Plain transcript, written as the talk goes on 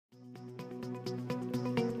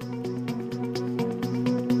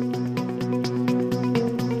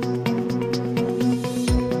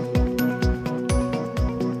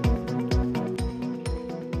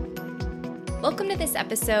this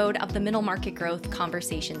episode of the Middle Market Growth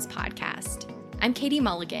Conversations podcast. I'm Katie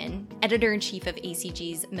Mulligan, editor-in-chief of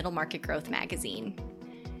ACG's Middle Market Growth magazine.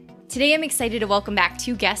 Today, I'm excited to welcome back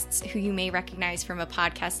two guests who you may recognize from a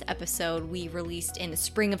podcast episode we released in the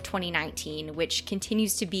spring of 2019, which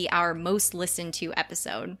continues to be our most listened to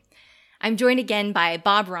episode. I'm joined again by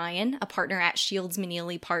Bob Ryan, a partner at Shields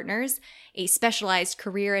Maneely Partners, a specialized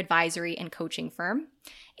career advisory and coaching firm,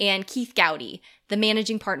 and Keith Gowdy, the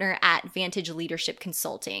managing partner at Vantage Leadership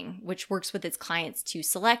Consulting, which works with its clients to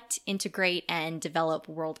select, integrate, and develop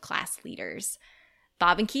world-class leaders.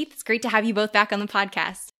 Bob and Keith, it's great to have you both back on the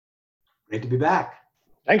podcast. Great to be back.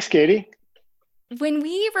 Thanks, Katie. When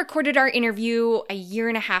we recorded our interview a year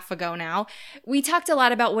and a half ago now, we talked a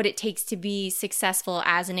lot about what it takes to be successful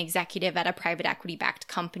as an executive at a private equity-backed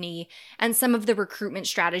company and some of the recruitment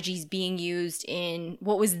strategies being used in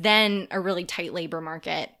what was then a really tight labor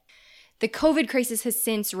market. The COVID crisis has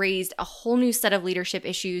since raised a whole new set of leadership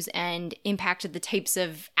issues and impacted the types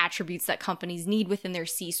of attributes that companies need within their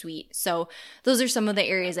C-suite. So those are some of the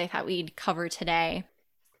areas I thought we'd cover today.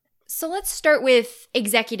 So let's start with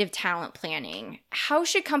executive talent planning. How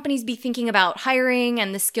should companies be thinking about hiring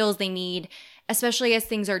and the skills they need, especially as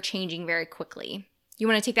things are changing very quickly? You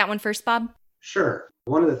want to take that one first, Bob? Sure.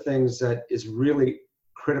 One of the things that is really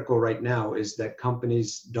critical right now is that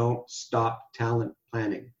companies don't stop talent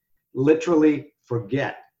planning. Literally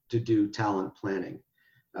forget to do talent planning.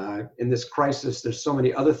 In this crisis, there's so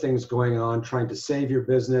many other things going on, trying to save your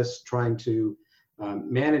business, trying to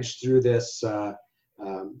manage through this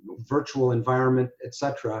virtual environment,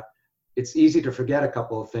 etc. It's easy to forget a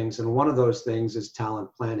couple of things, and one of those things is talent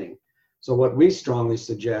planning. So what we strongly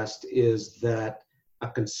suggest is that a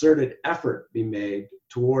concerted effort be made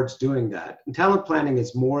towards doing that. And talent planning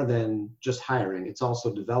is more than just hiring, it's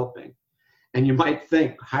also developing. And you might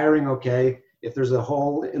think hiring, okay, if there's a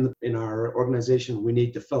hole in our organization, we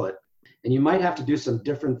need to fill it. And you might have to do some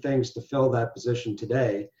different things to fill that position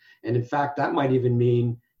today. And in fact, that might even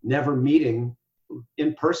mean never meeting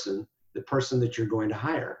in person the person that you're going to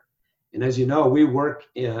hire. And as you know, we work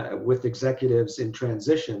with executives in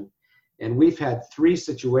transition, and we've had three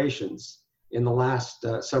situations in the last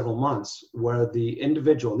several months where the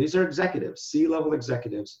individual, these are executives, C-level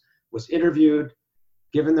executives, was interviewed,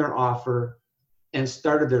 given their offer, and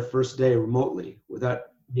started their first day remotely without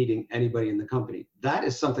meeting anybody in the company. That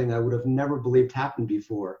is something I would have never believed happened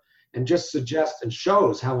before, and just suggests and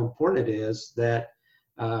shows how important it is that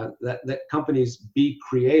companies be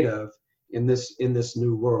creative in this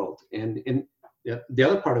new world. And the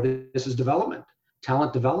other part of this is development.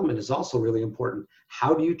 Talent development is also really important.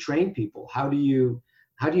 How do you train people? How do you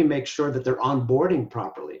make sure that they're onboarding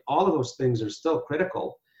properly? All of those things are still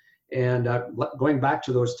critical. And going back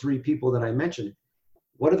to those three people that I mentioned,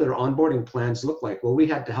 what do their onboarding plans look like? Well, we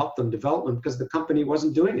had to help them develop them because the company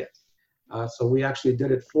wasn't doing it. So we actually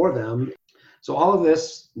did it for them. So all of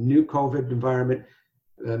this new COVID environment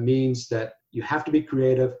means that you have to be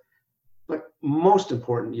creative, but most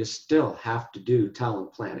important, you still have to do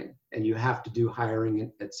talent planning and you have to do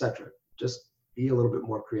hiring, etc. Just be a little bit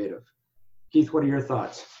more creative. Keith, what are your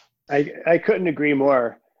thoughts? I couldn't agree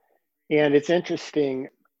more. And it's interesting.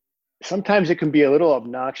 Sometimes it can be a little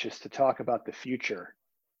obnoxious to talk about the future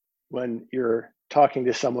when you're talking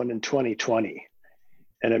to someone in 2020.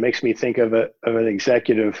 And it makes me think of an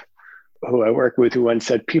executive who I work with who once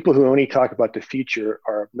said, people who only talk about the future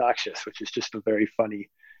are obnoxious, which is just a very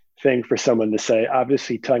funny thing for someone to say,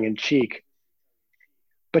 obviously tongue in cheek.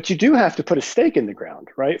 But you do have to put a stake in the ground,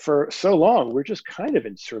 right? For so long, we're just kind of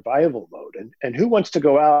in survival mode. And who wants to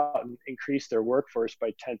go out and increase their workforce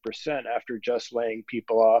by 10% after just laying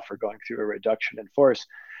people off or going through a reduction in force?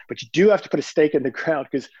 But you do have to put a stake in the ground,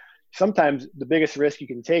 because sometimes the biggest risk you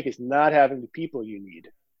can take is not having the people you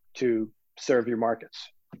need to serve your markets,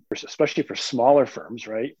 especially for smaller firms,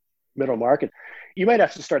 right? Middle market. You might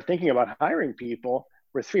have to start thinking about hiring people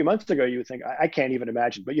where 3 months ago you would think, I can't even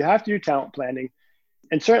imagine. But you have to do talent planning.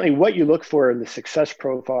 And certainly what you look for in the success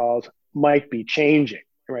profiles might be changing,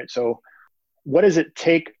 right? So what does it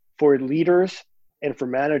take for leaders and for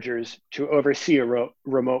managers to oversee a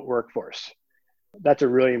remote workforce? That's a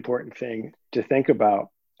really important thing to think about.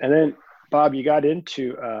 And then, Bob, you got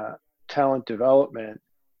into talent development.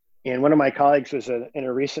 And one of my colleagues was in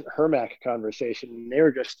a recent HERMAC conversation, and they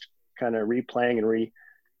were just kind of replaying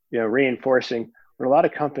and reinforcing what a lot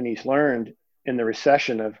of companies learned in the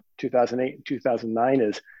recession of 2008 and 2009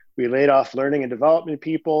 is we laid off learning and development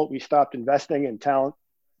people. We stopped investing in talent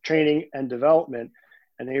training and development.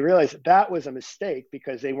 And they realized that was a mistake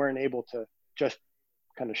because they weren't able to just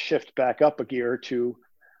kind of shift back up a gear or two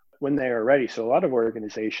when they are ready. So a lot of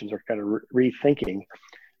organizations are kind of rethinking.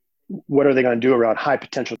 what are they going to do around high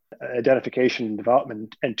potential identification and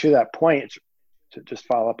development? And to that point, to just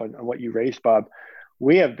follow up on what you raised, Bob,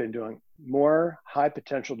 we have been doing more high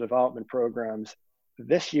potential development programs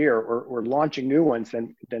this year, or we're launching new ones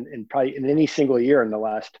than in probably in any single year in the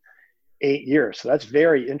last 8 years. So that's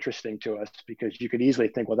very interesting to us, because you could easily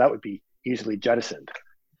think, well, that would be easily jettisoned.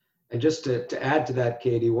 And just to add to that,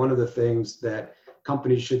 Katie, one of the things that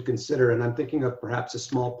companies should consider, and I'm thinking of perhaps a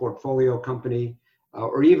small portfolio company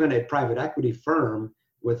or even a private equity firm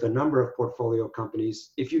with a number of portfolio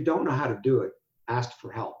companies, if you don't know how to do it, ask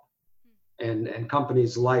for help. And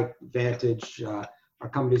companies like Vantage are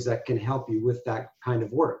companies that can help you with that kind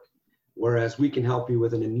of work. Whereas we can help you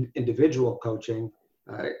with an individual coaching,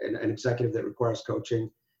 an executive that requires coaching.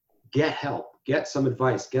 Get help, get some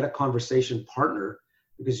advice, get a conversation partner,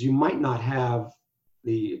 because you might not have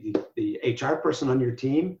the HR person on your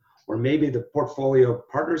team, or maybe the portfolio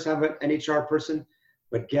partners have an HR person,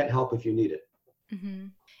 but get help if you need it. Mm-hmm.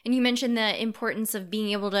 And you mentioned the importance of being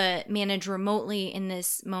able to manage remotely in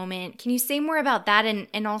this moment. Can you say more about that,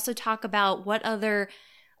 and also talk about what other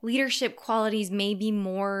leadership qualities may be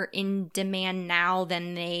more in demand now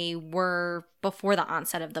than they were before the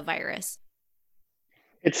onset of the virus?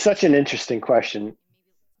 It's such an interesting question.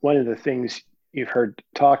 One of the things you've heard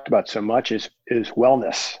talked about so much is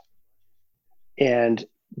wellness. And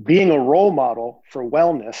being a role model for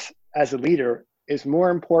wellness as a leader is more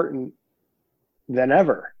important than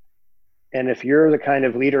ever. And if you're the kind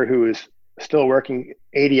of leader who is still working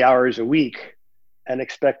 80 hours a week and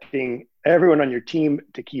expecting everyone on your team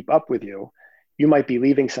to keep up with you, you might be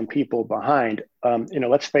leaving some people behind.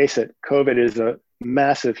 Let's face it, COVID is a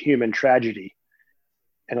massive human tragedy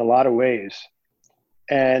in a lot of ways.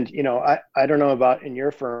 And, I don't know about in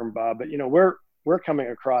your firm, Bob, but, we're coming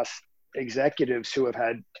across executives who have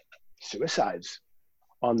had suicides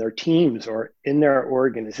on their teams or in their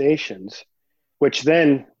organizations, which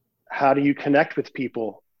then, how do you connect with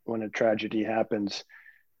people when a tragedy happens?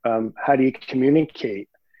 How do you communicate?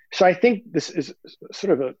 So I think this is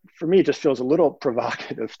sort of for me, it just feels a little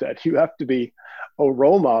provocative that you have to be a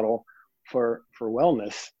role model for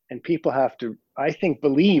wellness, and people have to, I think,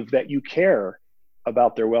 believe that you care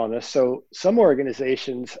about their wellness. So some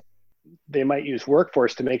organizations, they might use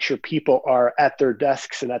Workforce to make sure people are at their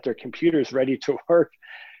desks and at their computers ready to work.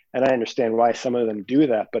 And I understand why some of them do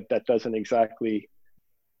that, but that doesn't exactly,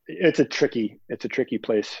 it's a tricky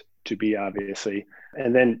place to be, obviously.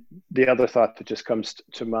 And then the other thought that just comes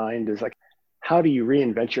to mind is like, how do you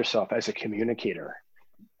reinvent yourself as a communicator?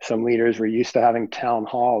 Some leaders were used to having town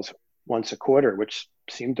halls once a quarter, which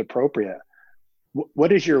seemed appropriate.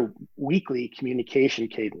 What is your weekly communication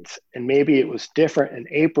cadence? And maybe it was different in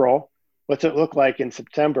April. What's it look like in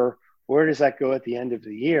September? Where does that go at the end of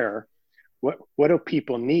the year? What do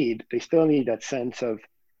people need? They still need that sense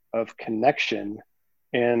of connection.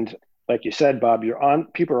 And like you said, Bob,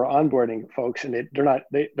 people are onboarding folks, and they're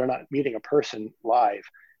not meeting a person live.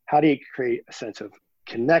 How do you create a sense of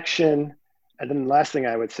connection? And then the last thing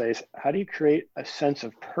I would say is, how do you create a sense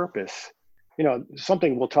of purpose?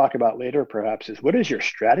 Something we'll talk about later perhaps is, what is your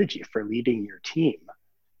strategy for leading your team?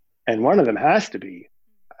 And one of them has to be,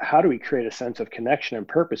 how do we create a sense of connection and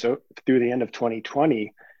purpose through the end of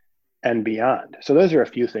 2020 and beyond? So those are a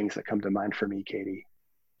few things that come to mind for me, Katie.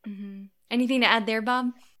 Mm-hmm. Anything to add there,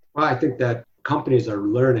 Bob? Well, I think that companies are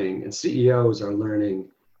learning and CEOs are learning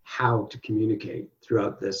how to communicate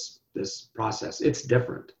throughout this process. It's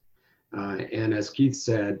different. And as Keith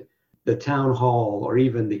said, the town hall or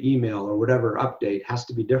even the email or whatever update has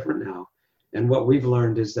to be different now. And what we've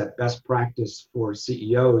learned is that best practice for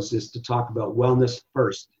CEOs is to talk about wellness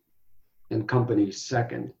first and company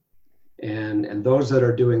second. And those that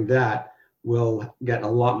are doing that will get a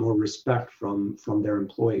lot more respect from their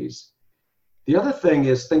employees. The other thing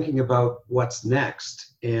is thinking about what's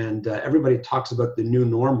next. And everybody talks about the new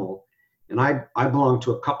normal. And I belong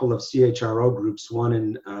to a couple of CHRO groups, one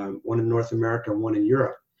in North America, one in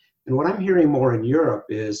Europe. And what I'm hearing more in Europe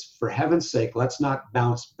is, for heaven's sake, let's not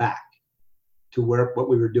bounce back to what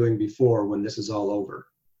we were doing before when this is all over.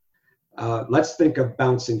 Let's think of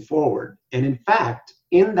bouncing forward. And in fact,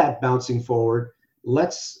 in that bouncing forward,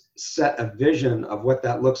 let's set a vision of what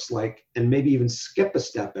that looks like and maybe even skip a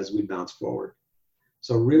step as we bounce forward.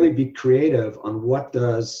 So really be creative on what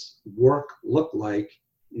does work look like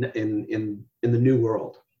in the new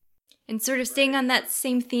world. And sort of staying on that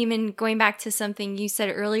same theme and going back to something you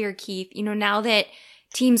said earlier, Keith, now that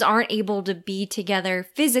teams aren't able to be together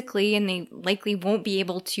physically, and they likely won't be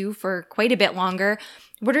able to for quite a bit longer,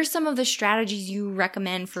 what are some of the strategies you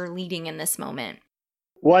recommend for leading in this moment?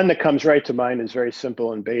 One that comes right to mind is very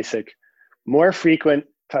simple and basic. More frequent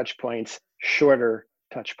touch points, shorter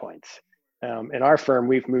touch points. In our firm,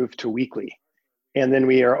 we've moved to weekly. And then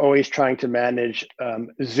we are always trying to manage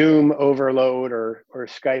Zoom overload or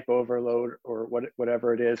Skype overload or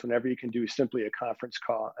whatever it is, whenever you can do simply a conference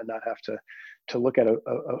call and not have to look at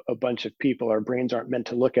a bunch of people. Our brains aren't meant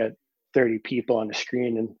to look at 30 people on a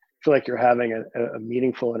screen and feel like you're having a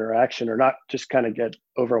meaningful interaction, or not just kind of get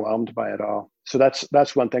overwhelmed by it all. So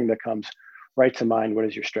that's one thing that comes right to mind. What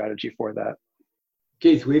is your strategy for that?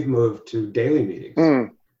 Keith, we've moved to daily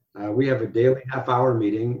meetings. We have a daily half-hour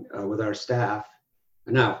meeting with our staff.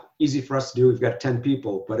 Now, easy for us to do. We've got 10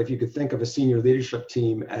 people, but if you could think of a senior leadership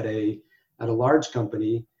team at a large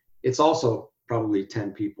company, it's also probably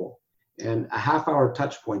 10 people. And a half-hour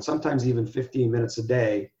touch point, sometimes even 15 minutes a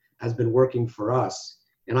day, has been working for us.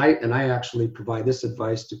 And I actually provide this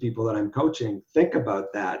advice to people that I'm coaching. Think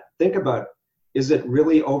about that. Think about, is it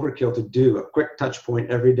really overkill to do a quick touch point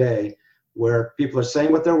every day where people are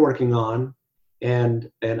saying what they're working on and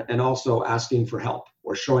also asking for help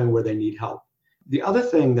or showing where they need help? The other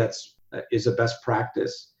thing is a best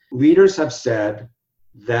practice. Leaders have said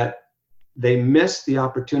that they miss the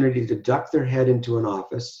opportunity to duck their head into an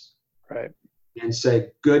office, right, and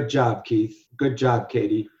say, "Good job, Keith. Good job,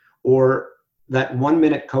 Katie," or that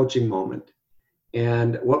 1-minute coaching moment.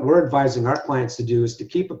 And what we're advising our clients to do is to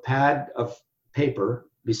keep a pad of paper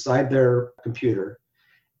beside their computer.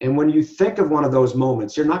 And when you think of one of those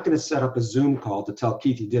moments, you're not going to set up a Zoom call to tell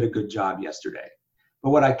Keith you did a good job yesterday. But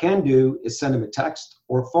what I can do is send him a text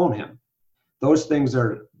or phone him. Those things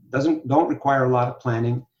don't require a lot of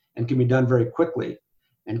planning and can be done very quickly.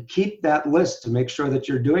 And keep that list to make sure that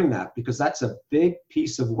you're doing that, because that's a big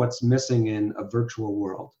piece of what's missing in a virtual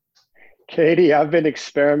world. Katie, I've been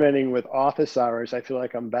experimenting with office hours. I feel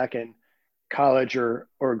like I'm back in college or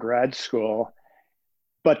grad school.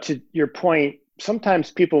 But to your point, sometimes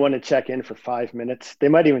people want to check in for 5 minutes. They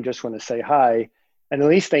might even just want to say hi. And at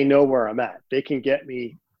least they know where I'm at. They can get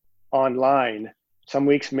me online. Some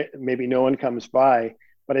weeks, maybe no one comes by,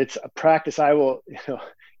 but it's a practice I will,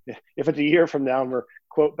 if it's a year from now and we're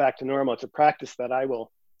quote back to normal, it's a practice that I will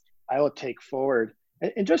take forward.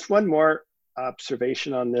 And just one more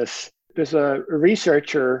observation on this. There's a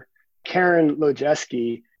researcher, Karen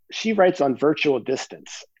Lojeski. She writes on virtual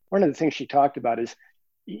distance. One of the things she talked about is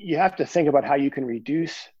you have to think about how you can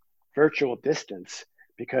reduce virtual distance,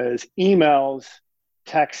 because emails,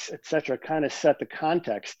 texts, et cetera, kind of set the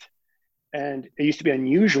context. And it used to be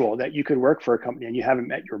unusual that you could work for a company and you haven't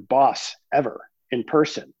met your boss ever in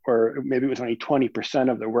person, or maybe it was only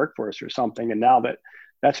 20% of the workforce or something. And now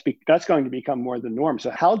that's going to become more the norm. So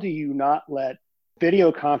how do you not let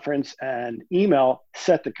video conference and email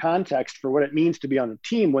set the context for what it means to be on a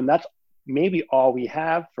team when that's maybe all we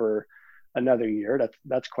have for another year?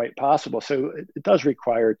 That's quite possible. So it does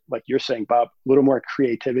require, like you're saying, Bob, a little more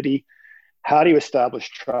creativity. How do you establish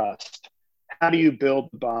trust? How do you build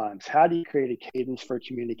bonds? How do you create a cadence for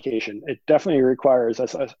communication? It definitely requires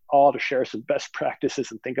us all to share some best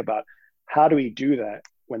practices and think about how do we do that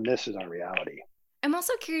when this is our reality. I'm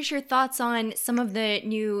also curious your thoughts on some of the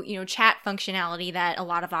new, chat functionality that a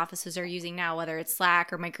lot of offices are using now, whether it's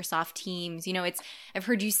Slack or Microsoft Teams. I've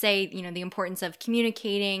heard you say, the importance of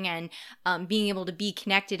communicating and being able to be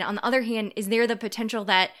connected. On the other hand, is there the potential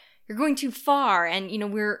that you're going too far and,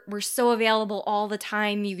 we're so available all the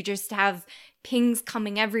time, you just have pings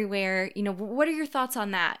coming everywhere? What are your thoughts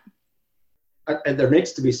on that? And there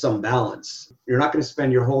needs to be some balance. You're not going to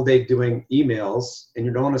spend your whole day doing emails, and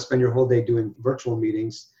you don't want to spend your whole day doing virtual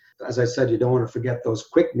meetings. As I said, you don't want to forget those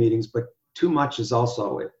quick meetings, but too much is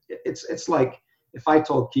also, it's like if I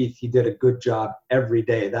told Keith he did a good job every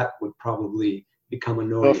day, that would probably become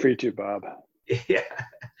annoying. Well, for you too, Bob. Yeah,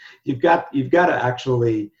 you've got to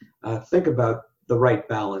actually think about the right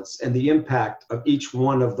balance and the impact of each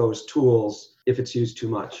one of those tools if it's used too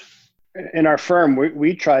much. In our firm,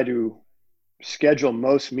 we try to schedule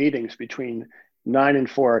most meetings between 9 and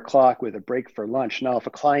 4 o'clock with a break for lunch. Now, if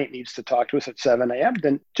a client needs to talk to us at 7 a.m.,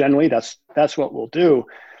 then generally that's what we'll do.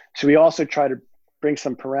 So we also try to bring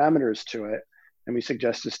some parameters to it, and we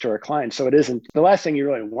suggest this to our clients. So it isn't, the last thing you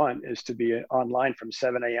really want is to be online from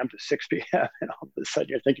 7 a.m. to 6 p.m. And all of a sudden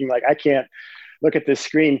you're thinking like, I can't look at this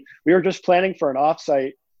screen. We were just planning for an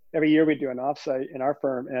offsite. Every year we do an offsite in our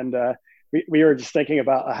firm. And we were just thinking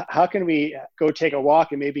about how can we go take a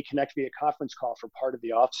walk and maybe connect via conference call for part of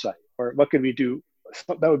the offsite, or what could we do?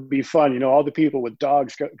 That would be fun. All the people with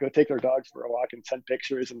dogs go take their dogs for a walk and send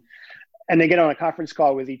pictures, and they get on a conference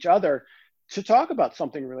call with each other to talk about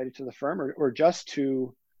something related to the firm, or just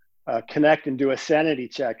to connect and do a sanity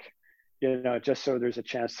check, just so there's a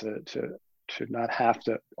chance to not have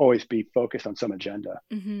to always be focused on some agenda.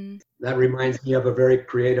 Mm-hmm. That reminds me of a very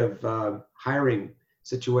creative hiring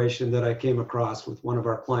situation that I came across with one of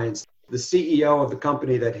our clients. The CEO of the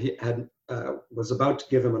company that he had was about to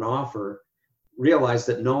give him an offer realized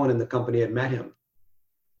that no one in the company had met him.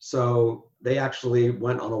 So they actually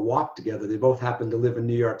went on a walk together. They both happened to live in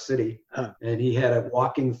New York City, and he had a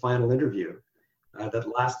walking final interview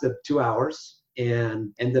that lasted 2 hours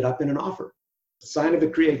and ended up in an offer. Sign of the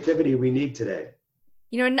creativity we need today.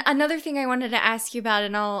 You know, another thing I wanted to ask you about,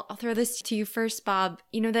 and I'll throw this to you first, Bob.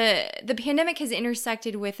 You know, the pandemic has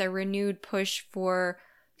intersected with a renewed push for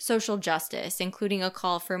social justice, including a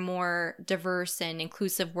call for more diverse and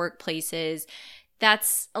inclusive workplaces.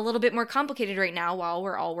 That's a little bit more complicated right now while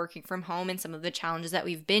we're all working from home and some of the challenges that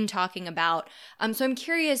we've been talking about. So I'm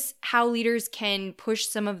curious how leaders can push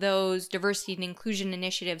some of those diversity and inclusion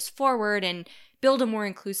initiatives forward and build a more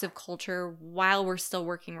inclusive culture while we're still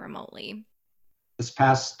working remotely. This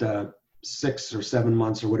past 6 or 7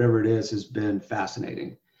 months or whatever it is has been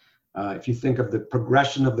fascinating. If you think of the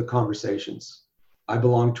progression of the conversations, I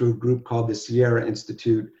belong to a group called the Sierra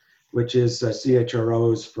Institute, which is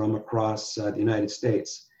CHROs from across the United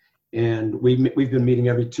States. And we've been meeting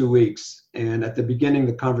every 2 weeks. And at the beginning,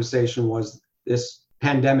 the conversation was this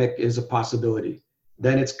pandemic is a possibility.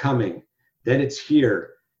 Then it's coming. Then it's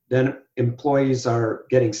here. Then employees are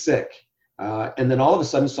getting sick. And then all of a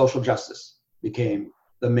sudden, social justice became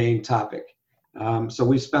the main topic. So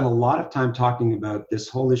we spent a lot of time talking about this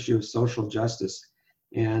whole issue of social justice.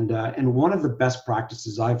 And one of the best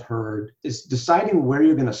practices I've heard is deciding where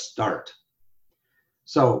you're going to start.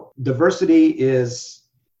 So diversity is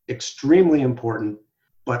extremely important,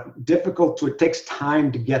 but difficult it takes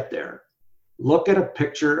time to get there. Look at a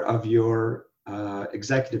picture of your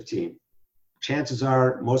executive team. Chances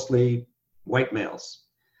are mostly white males.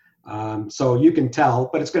 So you can tell,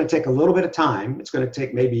 but it's going to take a little bit of time. It's going to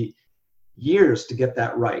take maybe years to get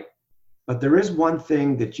that right. But there is one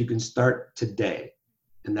thing that you can start today,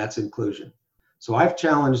 and that's inclusion. So I've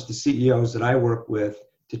challenged the CEOs that I work with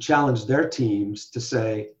to challenge their teams to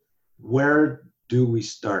say, where do we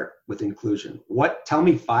start with inclusion? Tell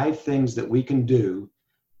me 5 things that we can do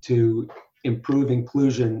to improve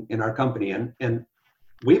inclusion in our company. And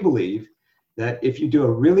we believe that if you do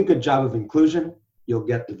a really good job of inclusion, you'll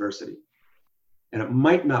get diversity. And it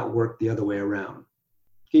might not work the other way around.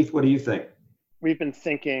 Keith, what do you think? We've been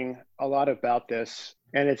thinking a lot about this,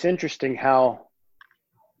 and it's interesting how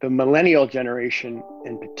the millennial generation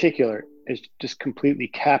in particular is just completely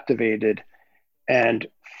captivated and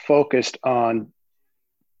focused on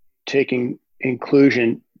taking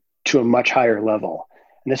inclusion to a much higher level.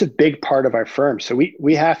 And that's a big part of our firm. So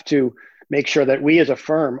we have to make sure that we as a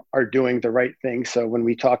firm are doing the right thing. So when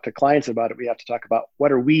we talk to clients about it, we have to talk about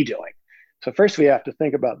what are we doing? So first we have to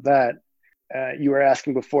think about that. You were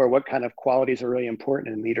asking before, what kind of qualities are really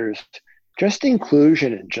important in leaders? Just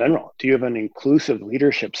inclusion in general. Do you have an inclusive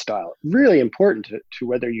leadership style? Really important to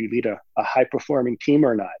whether you lead a high-performing team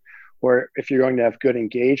or not, or if you're going to have good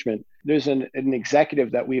engagement. There's an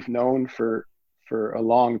executive that we've known for a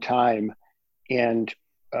long time, and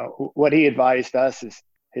what he advised us is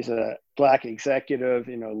he's a Black executive,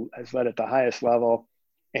 has led at the highest level,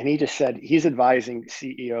 and he just said he's advising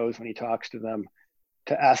CEOs when he talks to them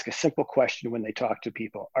to ask a simple question when they talk to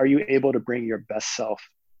people. Are you able to bring your best self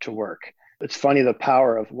to work? It's funny, the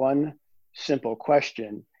power of one simple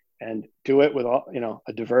question, and do it with all,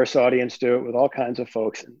 a diverse audience, do it with all kinds of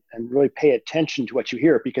folks, and really pay attention to what you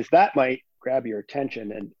hear, because that might grab your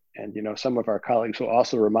attention. And some of our colleagues will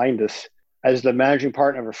also remind us, as the managing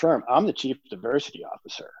partner of a firm, I'm the chief diversity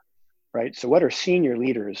officer, right? So what are senior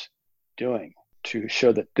leaders doing to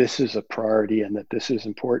show that this is a priority and that this is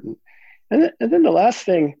important? And then the last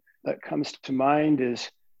thing that comes to mind is,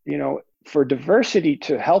 for diversity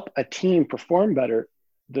to help a team perform better,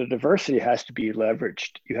 the diversity has to be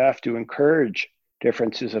leveraged. You have to encourage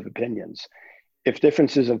differences of opinions. If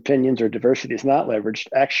differences of opinions or diversity is not leveraged,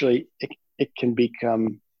 actually it can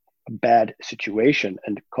become a bad situation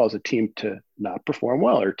and cause a team to not perform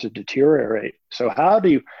well or to deteriorate. So how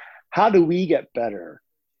do we get better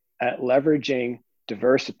at leveraging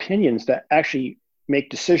diverse opinions that actually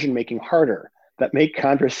make decision-making harder, that make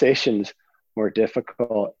conversations more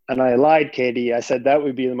difficult? And I lied, Katie. I said that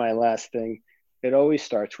would be my last thing. It always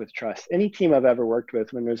starts with trust. Any team I've ever worked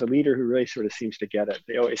with, when there's a leader who really sort of seems to get it,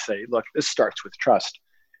 they always say, look, this starts with trust.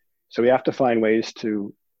 So we have to find ways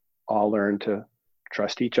to all learn to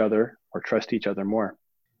trust each other or trust each other more.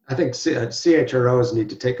 I think CHROs need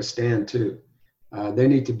to take a stand too. They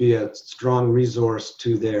need to be a strong resource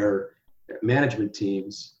to their management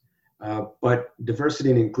teams. But diversity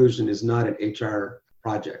and inclusion is not an HR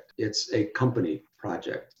project. It's a company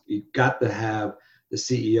project. You've got to have the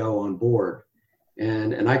CEO on board.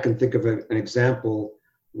 And I can think of an example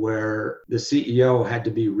where the CEO had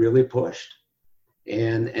to be really pushed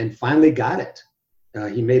and finally got it.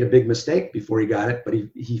 He made a big mistake before he got it, but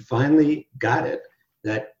he finally got it,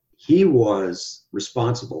 that he was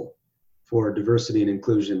responsible for diversity and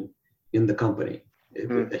inclusion in the company,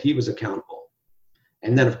 that he was accountable.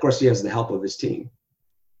 And then, of course, he has the help of his team.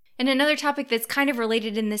 And another topic that's kind of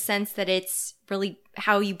related in the sense that it's really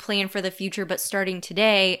how you plan for the future, but starting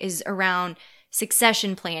today, is around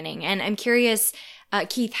succession planning. And I'm curious,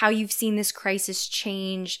 Keith, how you've seen this crisis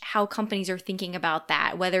change, how companies are thinking about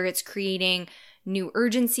that, whether it's creating new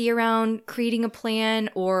urgency around creating a plan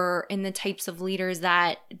or in the types of leaders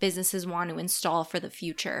that businesses want to install for the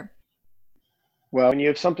future. Well, when you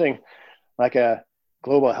have something like a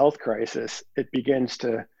global health crisis, it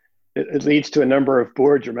leads to a number of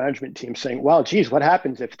boards or management teams saying, well, geez, what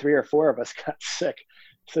happens if 3 or 4 of us got sick?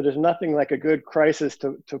 So there's nothing like a good crisis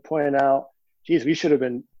to point out, geez, we should have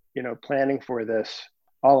been, planning for this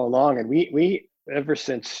all along. And we ever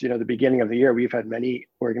since, the beginning of the year, we've had many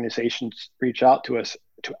organizations reach out to us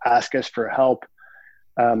to ask us for help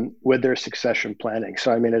with their succession planning.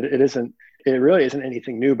 So, I mean, it really isn't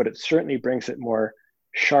anything new, but it certainly brings it more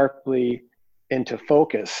sharply into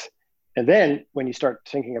focus. And then when you start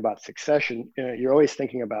thinking about succession, you're always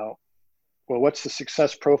thinking about, well, what's the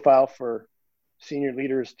success profile for senior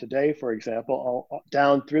leaders today, for example, all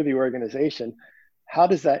down through the organization? How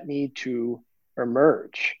does that need to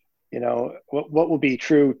emerge? What will be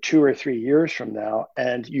true 2 or 3 years from now?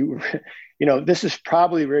 And this is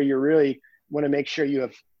probably where you really want to make sure you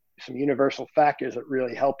have some universal factors that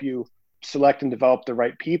really help you select and develop the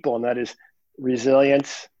right people. And that is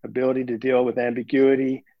resilience, ability to deal with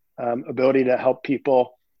ambiguity, ability to help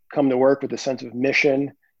people come to work with a sense of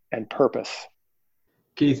mission and purpose.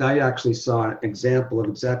 Keith, I actually saw an example of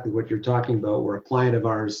exactly what you're talking about, where a client of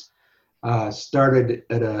ours started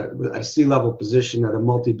at a C-level position at a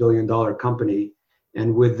multi-billion-dollar company,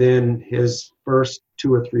 and within his first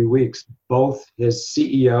 2 or 3 weeks, both his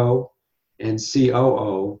CEO and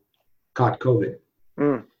COO caught COVID.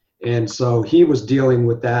 And so he was dealing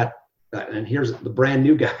with that. And here's the brand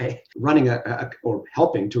new guy running or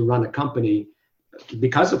helping to run a company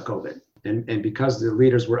because of COVID, and because the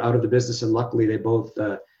leaders were out of the business, and luckily they both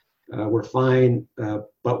were fine,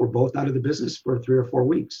 but were both out of the business for 3 or 4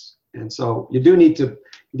 weeks. And so you need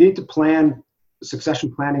to plan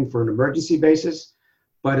succession planning for an emergency basis,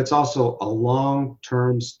 but it's also a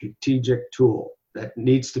long-term strategic tool that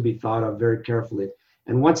needs to be thought of very carefully.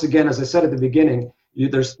 And once again, as I said at the beginning,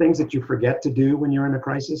 there's things that you forget to do when you're in a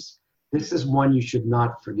crisis. This is one you should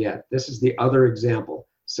not forget. This is the other example.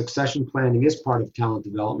 Succession planning is part of talent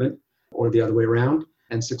development, or the other way around,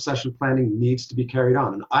 and succession planning needs to be carried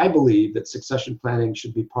on. And I believe that succession planning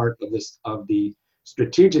should be part of the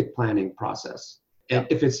strategic planning process. And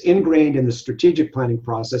if it's ingrained in the strategic planning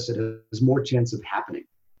process, it has more chance of happening.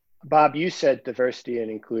 Bob, you said diversity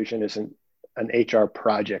and inclusion isn't an HR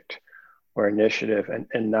project or initiative,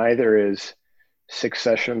 and neither is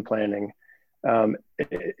succession planning.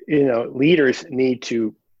 Leaders need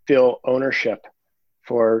to feel ownership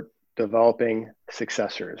for developing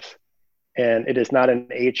successors, and it is not an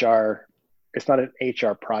HR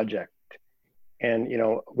project. And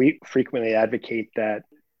we frequently advocate that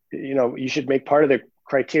you should make part of the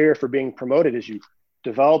criteria for being promoted is you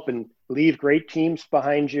develop and leave great teams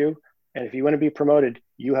behind you, and if you want to be promoted,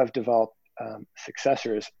 you have developed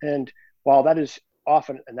successors. And while that is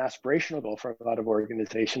often an aspirational goal for a lot of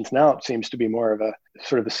organizations, now it seems to be more of a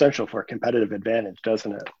sort of essential for a competitive advantage,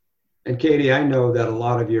 doesn't it? And Katie, I know that a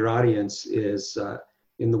lot of your audience is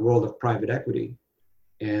in the world of private equity,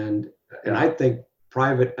 and I think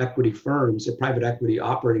private equity firms and private equity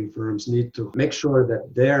operating firms need to make sure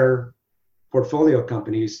that their portfolio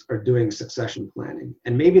companies are doing succession planning.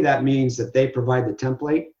 And maybe that means that they provide the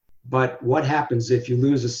template, but what happens if you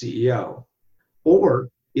lose a CEO? Or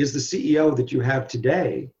is the CEO that you have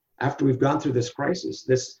today, after we've gone through this crisis,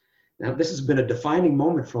 this has been a defining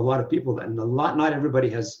moment for a lot of people, and not everybody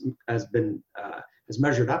has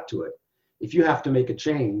measured up to it. If you have to make a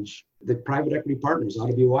change, the private equity partners ought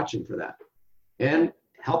to be watching for that and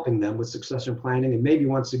helping them with succession planning, and maybe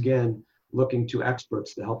once again looking to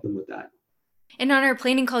experts to help them with that. And on our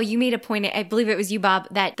planning call, you made a point, I believe it was you, Bob,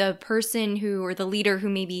 that the person or the leader who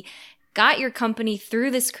maybe got your company through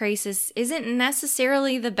this crisis isn't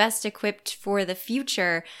necessarily the best equipped for the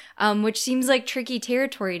future, which seems like tricky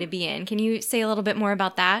territory to be in. Can you say a little bit more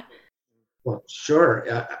about that? Well,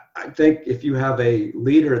 sure. I think if you have a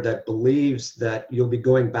leader that believes that you'll be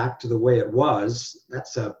going back to the way it was,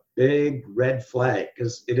 that's a big red flag,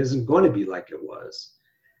 because it isn't going to be like it was.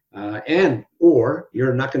 Or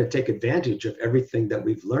you're not going to take advantage of everything that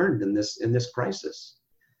we've learned in this crisis.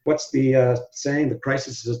 What's the saying? The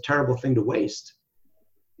crisis is a terrible thing to waste.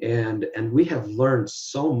 And we have learned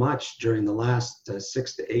so much during the last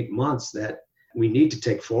 6 to 8 months that we need to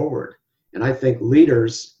take forward. And I think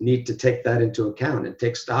leaders need to take that into account and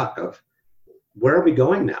take stock of where are we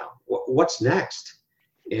going now? What's next?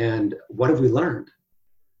 And what have we learned?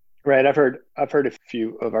 Right. I've heard a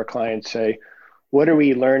few of our clients say, what are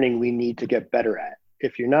we learning we need to get better at?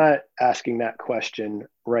 If you're not asking that question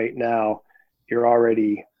right now, you're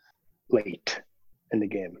already late in the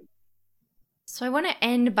game. So I want to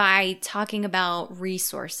end by talking about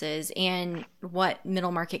resources and what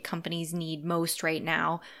middle market companies need most right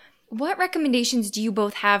now. What recommendations do you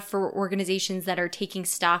both have for organizations that are taking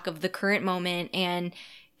stock of the current moment and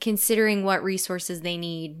considering what resources they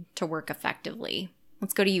need to work effectively?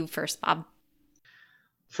 Let's go to you first, Bob.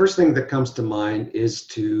 First thing that comes to mind is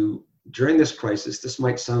to, during this crisis, this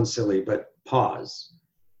might sound silly, but pause,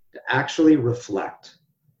 to actually reflect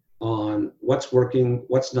on what's working,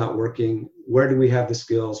 what's not working, where do we have the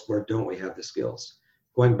skills, where don't we have the skills.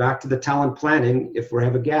 Going back to the talent planning, if we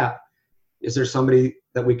have a gap, is there somebody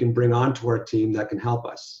that we can bring onto our team that can help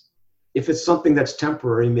us? If it's something that's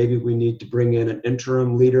temporary, maybe we need to bring in an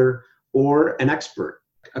interim leader or an expert,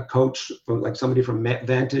 a coach, like somebody from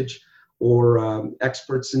Vantage, or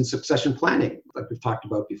experts in succession planning, like we've talked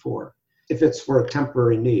about before, if it's for a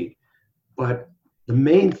temporary need. But the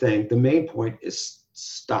main point is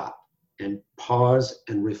stop and pause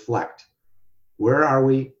and reflect. Where are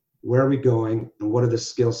we? Where are we going? And what are the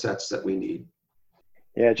skill sets that we need?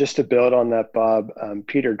 Yeah, just to build on that, Bob,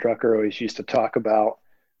 Peter Drucker always used to talk about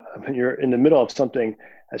when you're in the middle of something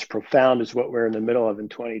as profound as what we're in the middle of in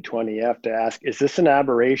 2020, you have to ask, is this an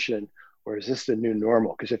aberration or is this the new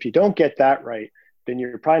normal? Because if you don't get that right, then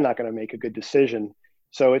you're probably not going to make a good decision.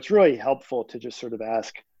 So it's really helpful to just sort of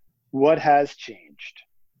ask, what has changed?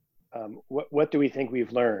 What do we think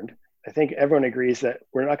we've learned? I think everyone agrees that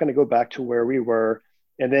we're not going to go back to where we were.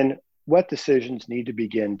 And then what decisions need to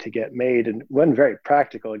begin to get made? And one very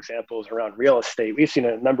practical example is around real estate. We've seen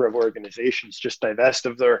a number of organizations just divest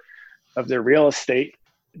of their real estate.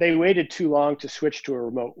 They waited too long to switch to a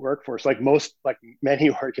remote workforce, like many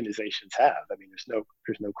organizations have. I mean,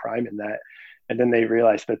 there's no crime in that. And then they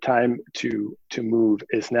realized the time to move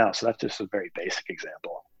is now. So that's just a very basic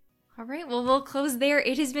example. All right, well, we'll close there.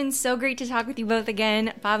 It has been so great to talk with you both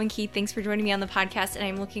again. Bob and Keith, thanks for joining me on the podcast, and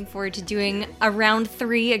I'm looking forward to doing a round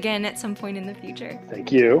 3 again at some point in the future.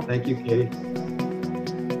 Thank you. Thank you, Katie.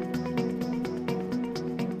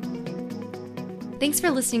 Thanks for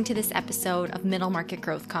listening to this episode of Middle Market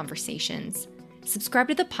Growth Conversations. Subscribe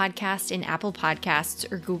to the podcast in Apple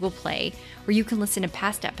Podcasts or Google Play, where you can listen to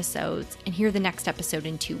past episodes and hear the next episode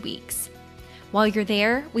in 2 weeks. While you're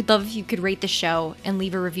there, we'd love if you could rate the show and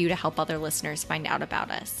leave a review to help other listeners find out about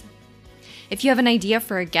us. If you have an idea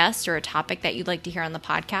for a guest or a topic that you'd like to hear on the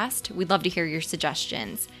podcast, we'd love to hear your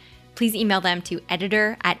suggestions. Please email them to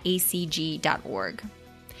editor@acg.org.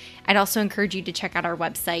 I'd also encourage you to check out our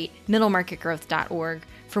website, middlemarketgrowth.org,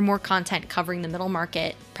 for more content covering the middle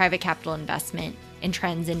market, private capital investment, and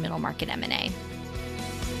trends in middle market M&A.